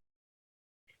you.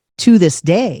 To this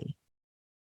very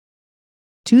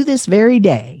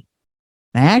day,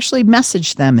 I actually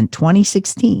messaged them in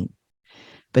 2016.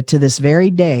 But to this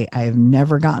very day, I have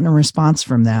never gotten a response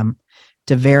from them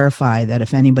to verify that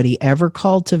if anybody ever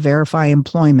called to verify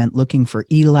employment looking for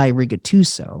Eli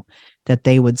Rigatuso, that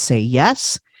they would say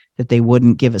yes, that they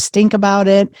wouldn't give a stink about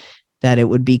it, that it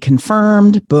would be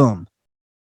confirmed. Boom.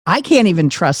 I can't even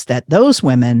trust that those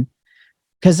women,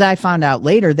 because I found out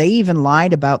later, they even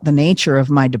lied about the nature of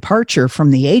my departure from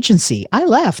the agency. I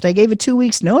left. I gave a 2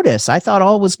 weeks notice. I thought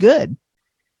all was good.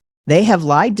 They have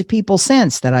lied to people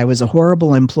since that I was a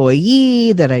horrible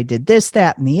employee, that I did this,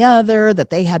 that, and the other, that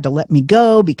they had to let me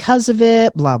go because of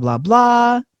it, blah, blah,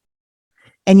 blah.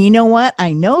 And you know what?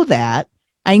 I know that.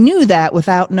 I knew that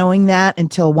without knowing that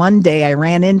until one day I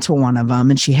ran into one of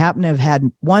them and she happened to have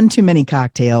had one too many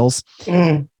cocktails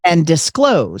and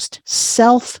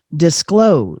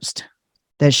self-disclosed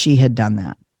that she had done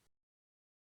that.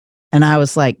 And I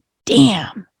was like,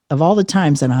 damn. Of all the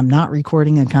times that I'm not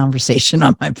recording a conversation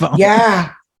on my phone.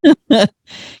 Yeah.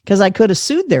 Because I could have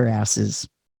sued their asses.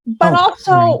 But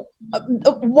also,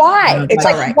 why? It's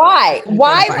like, all right. why?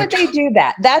 Why fine. would they do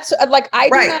that? That's like, I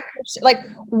do Right. not understand. Like,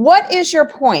 what is your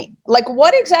point? Like,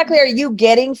 what exactly are you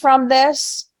getting from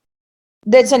this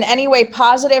that's in any way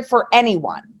positive for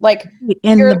anyone? Like,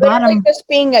 In you're the bottom, literally just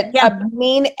being a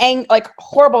mean, like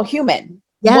horrible human.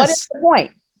 What is yes. the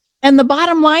point? And the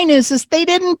bottom line is they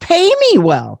didn't pay me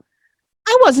well.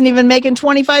 I wasn't even making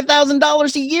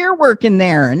 $25,000 a year working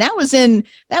there. And that was in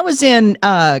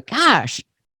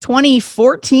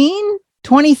 2014,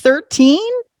 2013.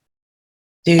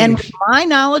 Dude. And with my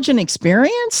knowledge and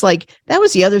experience, like that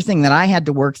was the other thing that I had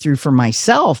to work through for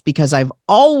myself, because I've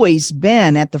always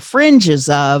been at the fringes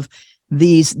of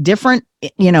these different,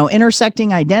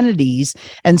 intersecting identities.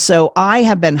 And so I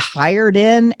have been hired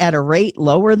in at a rate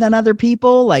lower than other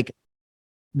people, like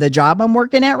the job I'm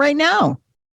working at right now.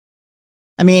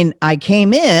 I mean, I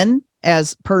came in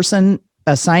as person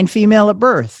assigned female at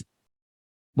birth.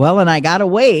 Well, and I got a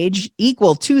wage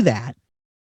equal to that,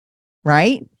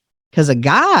 right? Because a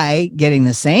guy getting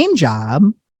the same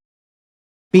job,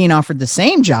 being offered the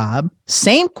same job,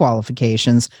 same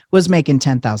qualifications, was making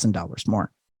 $10,000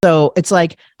 more. So it's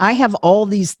like I have all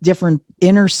these different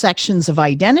intersections of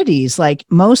identities. Like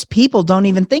most people don't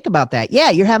even think about that.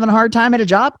 Yeah, you're having a hard time at a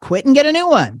job, quit and get a new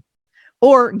one,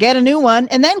 or get a new one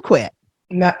and then quit.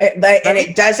 No,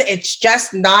 it's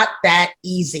just not that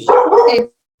easy.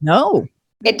 No,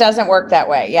 It doesn't work that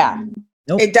way. Yeah.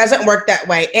 Nope. It doesn't work that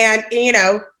way. And,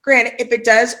 granted, if it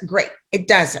does, great. It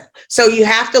doesn't. So you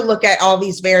have to look at all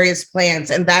these various plans.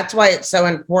 And that's why it's so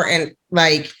important.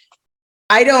 Like,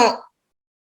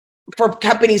 for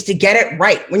companies to get it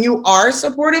right. When you are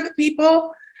supportive of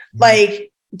people,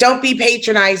 like, don't be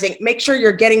patronizing. Make sure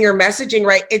you're getting your messaging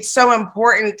right. It's so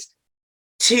important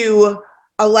to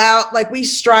allow, like, we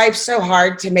strive so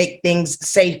hard to make things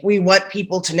safe. We want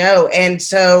people to know. And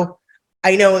so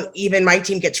I know even my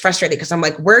team gets frustrated because I'm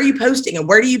like, where are you posting and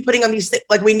where are you putting on these things?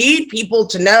 Like, we need people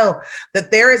to know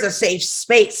that there is a safe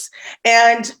space.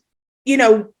 And,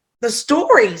 the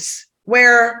stories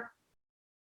where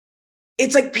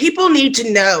it's like people need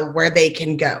to know where they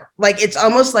can go. Like, it's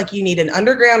almost like you need an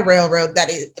underground railroad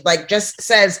that is like just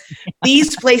says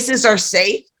these places are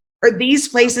safe. or these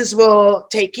places will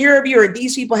take care of you, or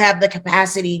these people have the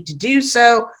capacity to do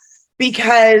so,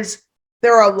 because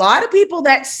there are a lot of people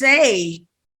that say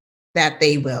that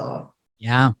they will.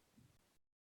 Yeah.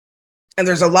 And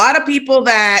there's a lot of people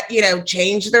that,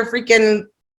 change their freaking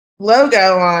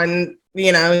logo on,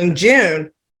 in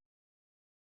June.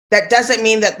 That doesn't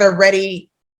mean that they're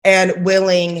ready and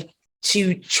willing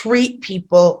to treat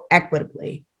people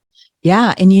equitably.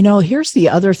 Yeah. And here's the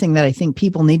other thing that I think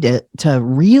people need to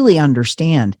really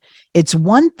understand. It's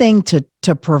one thing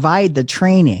to provide the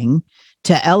training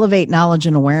to elevate knowledge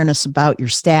and awareness about your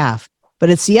staff,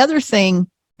 but it's the other thing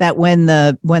that when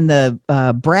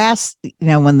the brass,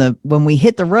 when we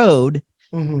hit the road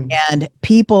and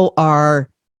people are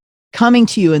coming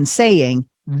to you and saying,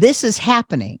 this is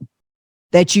happening,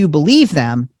 that you believe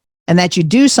them and that you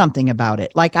do something about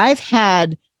it. Like I've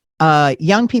had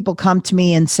young people come to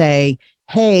me and say,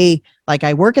 hey, like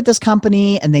I work at this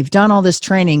company and they've done all this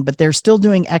training, but they're still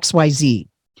doing XYZ.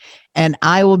 And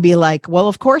I will be like, well,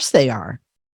 of course they are.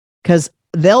 Because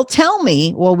they'll tell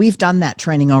me, well, we've done that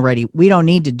training already. We don't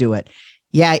need to do it.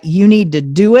 Yeah, you need to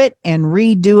do it and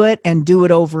redo it and do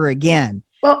it over again.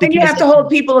 Well, and you have to hold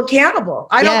people accountable.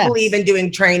 I don't Yes. believe in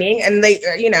doing training, and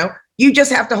you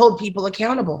just have to hold people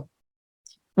accountable.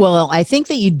 Well, I think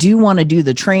that you do want to do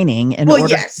the training in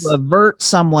order to avert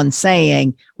someone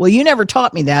saying, well, you never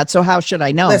taught me that, so how should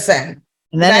I know? Listen,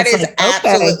 and then that is okay.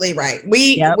 absolutely right.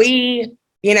 We,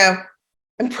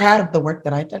 I'm proud of the work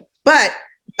that I've done, but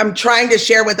I'm trying to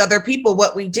share with other people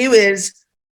what we do is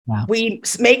we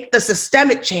make the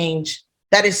systemic change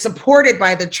that is supported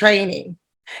by the training.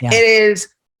 Yeah.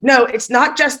 It's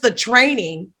not just the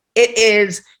training. It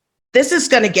is, this is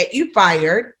going to get you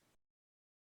fired.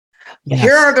 Yes.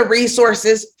 Here are the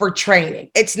resources for training.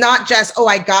 It's not just,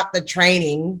 I got the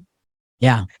training.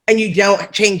 Yeah. And you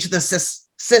don't change the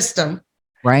system.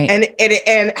 Right.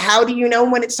 And how do you know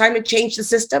when it's time to change the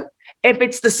system? If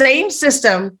it's the same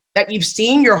system that you've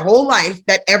seen your whole life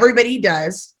that everybody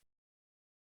does,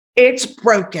 it's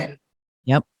broken.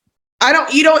 Yep.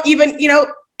 You don't even,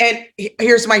 and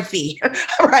here's my fee,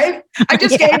 right? I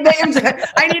just gave them,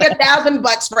 I need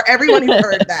 $1,000 for everyone who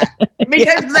heard that,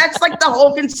 because that's like the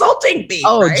whole consulting fee.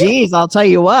 Oh, right? Geez, I'll tell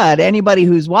you what, anybody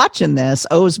who's watching this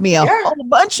owes me a whole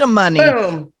bunch of money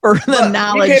for the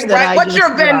knowledge that what's your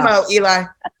Venmo, Eli?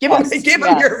 Give them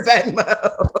your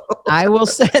Venmo. I will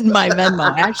send my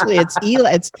Venmo. Actually, it's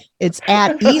Eli. It's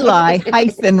at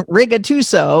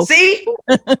Eli-Rigatuso. See?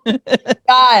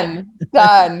 Done.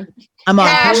 I'm on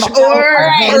Cash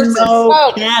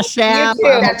Venmo, Cash App.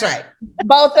 That's right.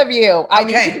 Both of you. I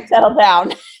need you to settle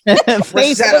down.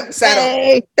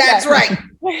 Settle. That's right.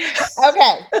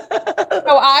 Okay.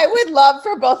 So I would love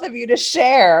for both of you to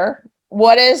share,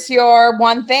 what is your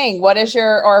one thing? What is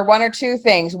or one or two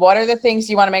things? What are the things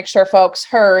you want to make sure folks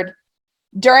heard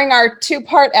during our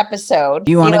 2-part episode?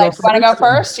 You want to go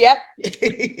first? Yep.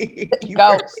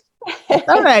 Go.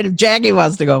 All right. If Jackie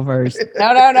wants to go first.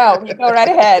 No. You go right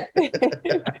ahead.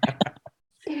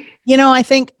 I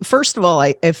think, first of all,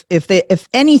 if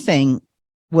anything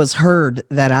was heard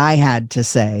that I had to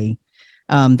say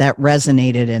that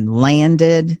resonated and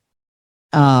landed,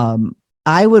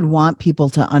 I would want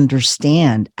people to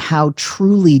understand how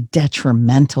truly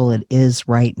detrimental it is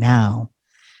right now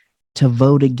to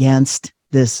vote against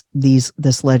this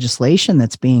legislation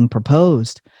that's being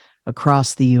proposed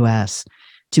across the U.S.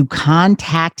 to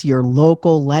contact your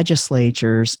local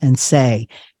legislatures and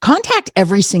contact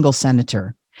every single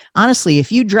senator. Honestly,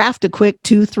 if you draft a quick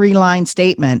 2-3 line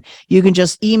statement, you can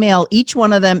just email each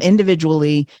one of them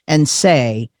individually and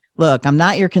say, look, I'm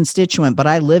not your constituent, but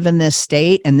I live in this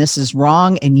state and this is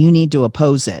wrong and you need to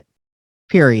oppose it,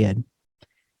 period.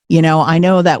 I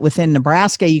know that within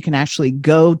Nebraska, you can actually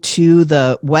go to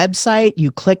the website, you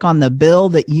click on the bill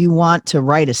that you want to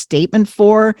write a statement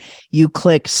for, you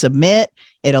click submit,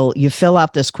 you fill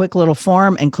out this quick little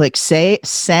form and click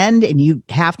send, and you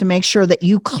have to make sure that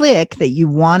you click that you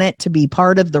want it to be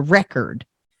part of the record.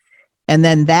 And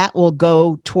then that will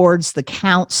go towards the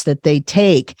counts that they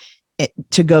take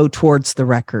to go towards the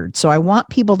record. So I want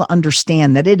people to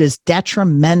understand that it is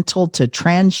detrimental to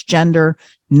transgender,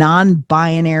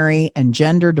 non-binary, and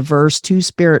gender diverse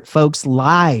two-spirit folks'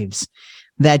 lives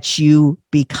that you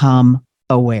become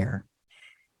aware.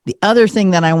 The other thing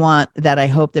that I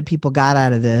hope that people got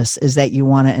out of this is that you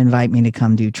want to invite me to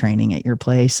come do training at your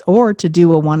place or to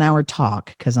do a 1-hour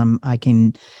talk, because I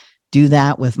can do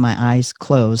that with my eyes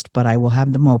closed, but I will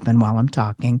have them open while I'm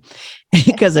talking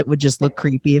because it would just look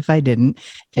creepy if I didn't.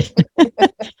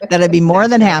 That I'd be more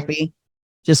than happy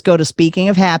Just go to Speaking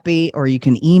of Happy, or you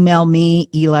can email me,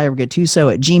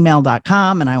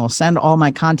 eli.rigatuso@gmail.com, and I will send all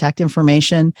my contact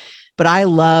information. But I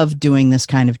love doing this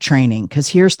kind of training because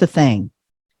here's the thing.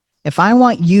 If I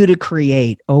want you to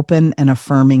create open and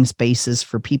affirming spaces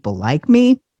for people like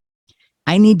me,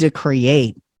 I need to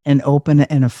create an open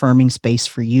and affirming space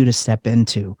for you to step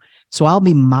into. So I'll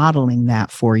be modeling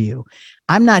that for you.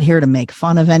 I'm not here to make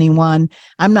fun of anyone.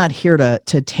 I'm not here to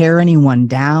tear anyone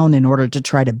down in order to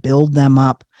try to build them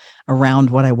up around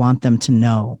what I want them to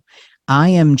know. I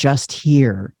am just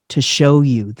here to show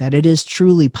you that it is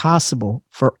truly possible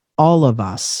for all of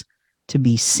us to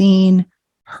be seen,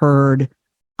 heard,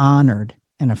 honored,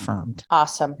 and affirmed.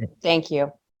 Awesome. Thank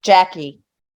you. Jackie.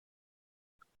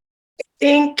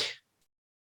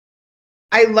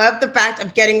 I love the fact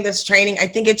of getting this training. I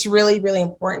think it's really, really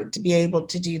important to be able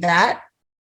to do that.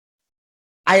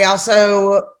 I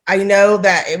know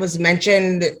that it was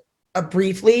mentioned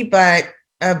briefly, but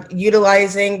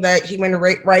utilizing the human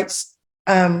rights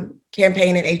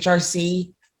campaign in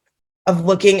HRC, of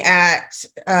looking at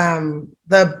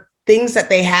the things that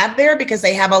they have there, because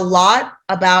they have a lot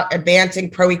about advancing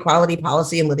pro-equality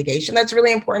policy and litigation. That's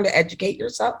really important to educate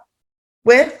yourself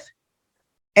with.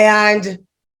 And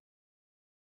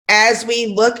as we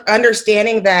look,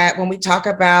 understanding that when we talk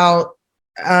about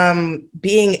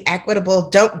being equitable,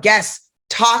 don't guess,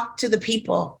 talk to the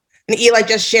people. And Eli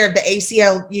just shared the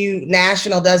ACLU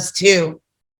National does too.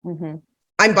 Mm-hmm.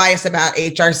 I'm biased about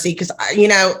HRC because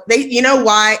I'm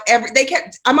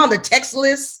on the text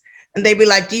list and they'd be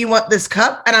like, do you want this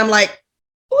cup? And I'm like,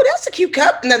 oh, that's a cute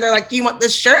cup. And then they're like, do you want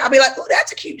this shirt? I'll be like, oh,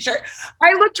 that's a cute shirt.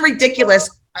 I looked ridiculous.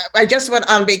 I just went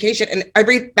on vacation and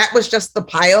that was just the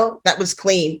pile that was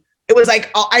clean. It was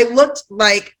like, I looked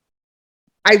like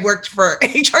I worked for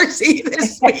HRC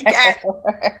this weekend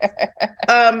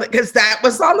because that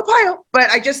was on the pile.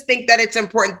 But I just think that it's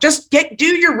important. Just do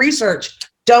your research.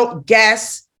 Don't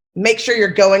guess. Make sure you're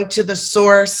going to the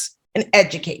source and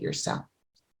educate yourself.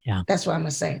 Yeah. That's what I'm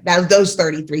going to say. Now, those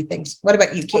 33 things. What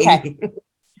about you, Katie?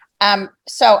 Okay.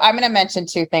 So I'm going to mention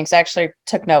two things. I actually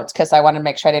took notes because I wanted to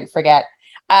make sure I didn't forget.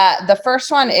 The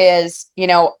first one is,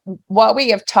 what we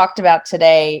have talked about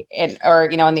today in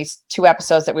these two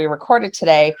episodes that we recorded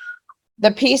today,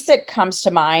 the piece that comes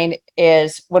to mind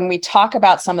is when we talk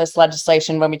about some of this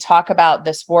legislation, when we talk about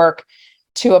this work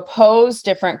to oppose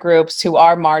different groups who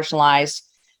are marginalized,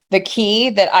 the key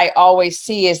that I always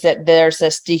see is that there's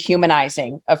this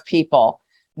dehumanizing of people,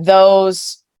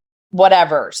 those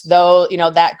whatevers,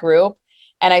 that group.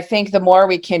 And I think the more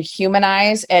we can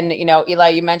humanize, and, Eli,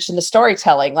 you mentioned the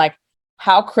storytelling, like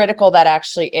how critical that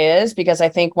actually is, because I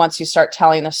think once you start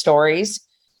telling the stories,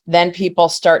 then people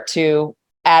start to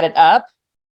add it up.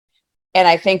 And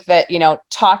I think that,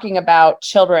 talking about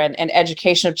children and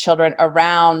education of children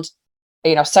around,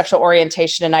 sexual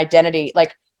orientation and identity,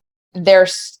 like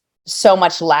there's so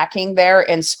much lacking there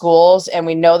in schools, and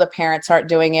we know the parents aren't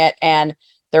doing it, and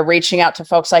they're reaching out to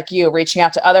folks like you, reaching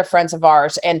out to other friends of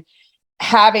ours, and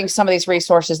having some of these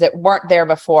resources that weren't there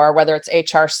before, whether it's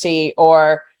HRC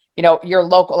or, your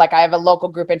local, like I have a local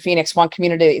group in Phoenix, One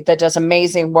Community, that does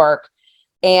amazing work.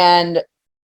 And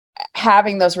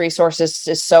having those resources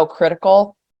is so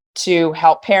critical to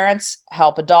help parents,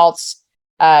 help adults.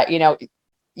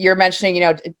 You're mentioning,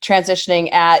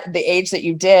 transitioning at the age that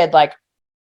you did, like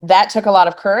that took a lot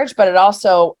of courage, but it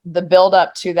also, the build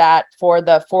up to that for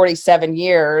the 47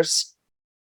 years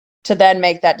to then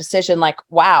make that decision, like,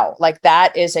 wow, like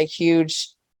that is a huge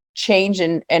change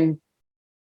in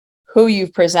who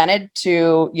you've presented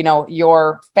to,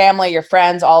 your family, your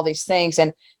friends, all these things,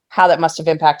 and how that must have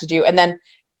impacted you. And then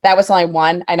that was only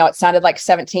one. I know it sounded like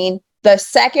 17. The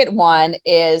second one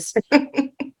is,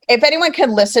 if anyone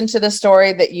can listen to the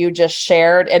story that you just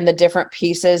shared and the different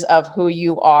pieces of who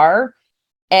you are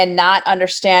and not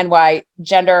understand why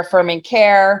gender affirming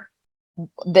care,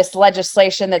 this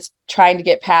legislation that's trying to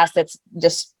get passed, that's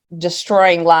just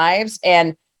destroying lives,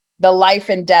 and the life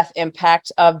and death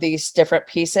impact of these different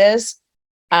pieces,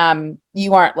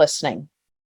 you aren't listening.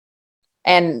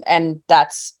 And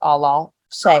that's all I'll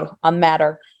say on the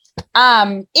matter.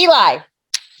 Eli,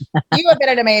 you have been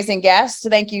an amazing guest.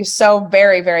 Thank you so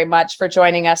very, very much for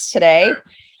joining us today.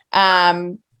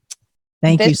 Thank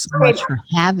you so much for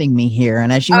having me here.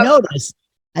 And as you notice,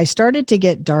 I started to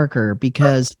get darker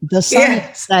because the sun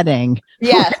is setting.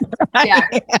 Yes. Yeah.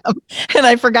 And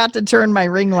I forgot to turn my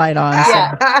ring light on.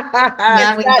 Yeah.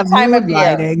 Now we have mood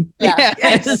lighting. Yeah.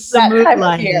 It's the mood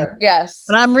lighting. Yes.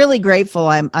 But I'm really grateful.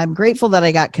 I'm grateful that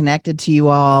I got connected to you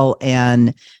all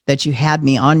and that you had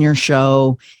me on your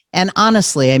show. And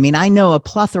honestly, I mean, I know a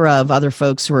plethora of other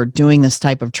folks who are doing this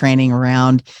type of training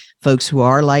around folks who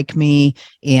are like me.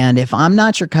 And if I'm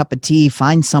not your cup of tea,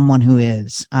 find someone who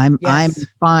is. I'm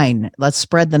fine. Let's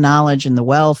spread the knowledge and the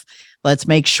wealth. Let's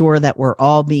make sure that we're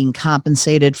all being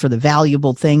compensated for the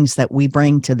valuable things that we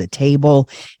bring to the table,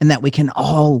 and that we can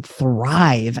all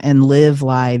thrive and live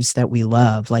lives that we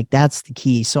love. Like, that's the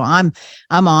key. So I'm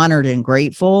honored and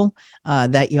grateful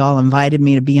that y'all invited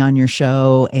me to be on your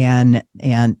show, and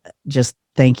just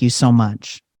thank you so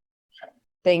much.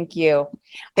 Thank you.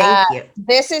 Thank you.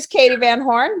 This is Katie Van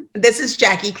Horn. This is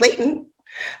Jackie Clayton.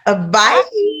 Bye. Bye.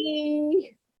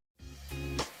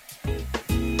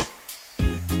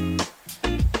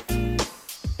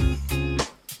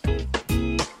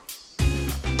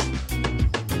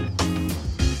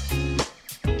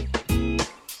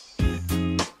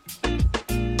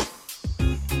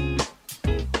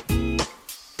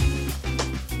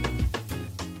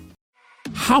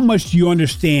 How much do you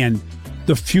understand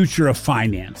the future of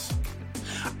finance?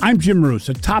 I'm Jim Roos,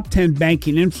 a top 10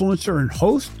 banking influencer and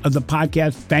host of the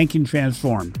podcast Banking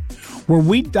Transformed, where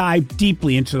we dive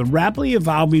deeply into the rapidly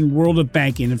evolving world of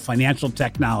banking and financial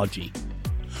technology.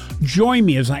 Join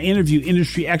me as I interview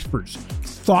industry experts,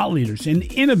 thought leaders, and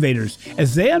innovators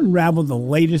as they unravel the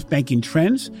latest banking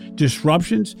trends,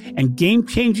 disruptions, and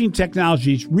game-changing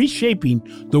technologies reshaping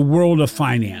the world of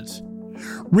finance.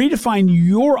 Redefine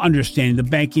your understanding of the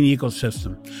banking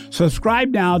ecosystem. Subscribe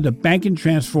now to Banking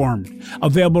Transformed,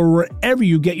 available wherever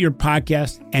you get your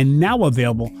podcast and now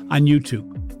available on YouTube.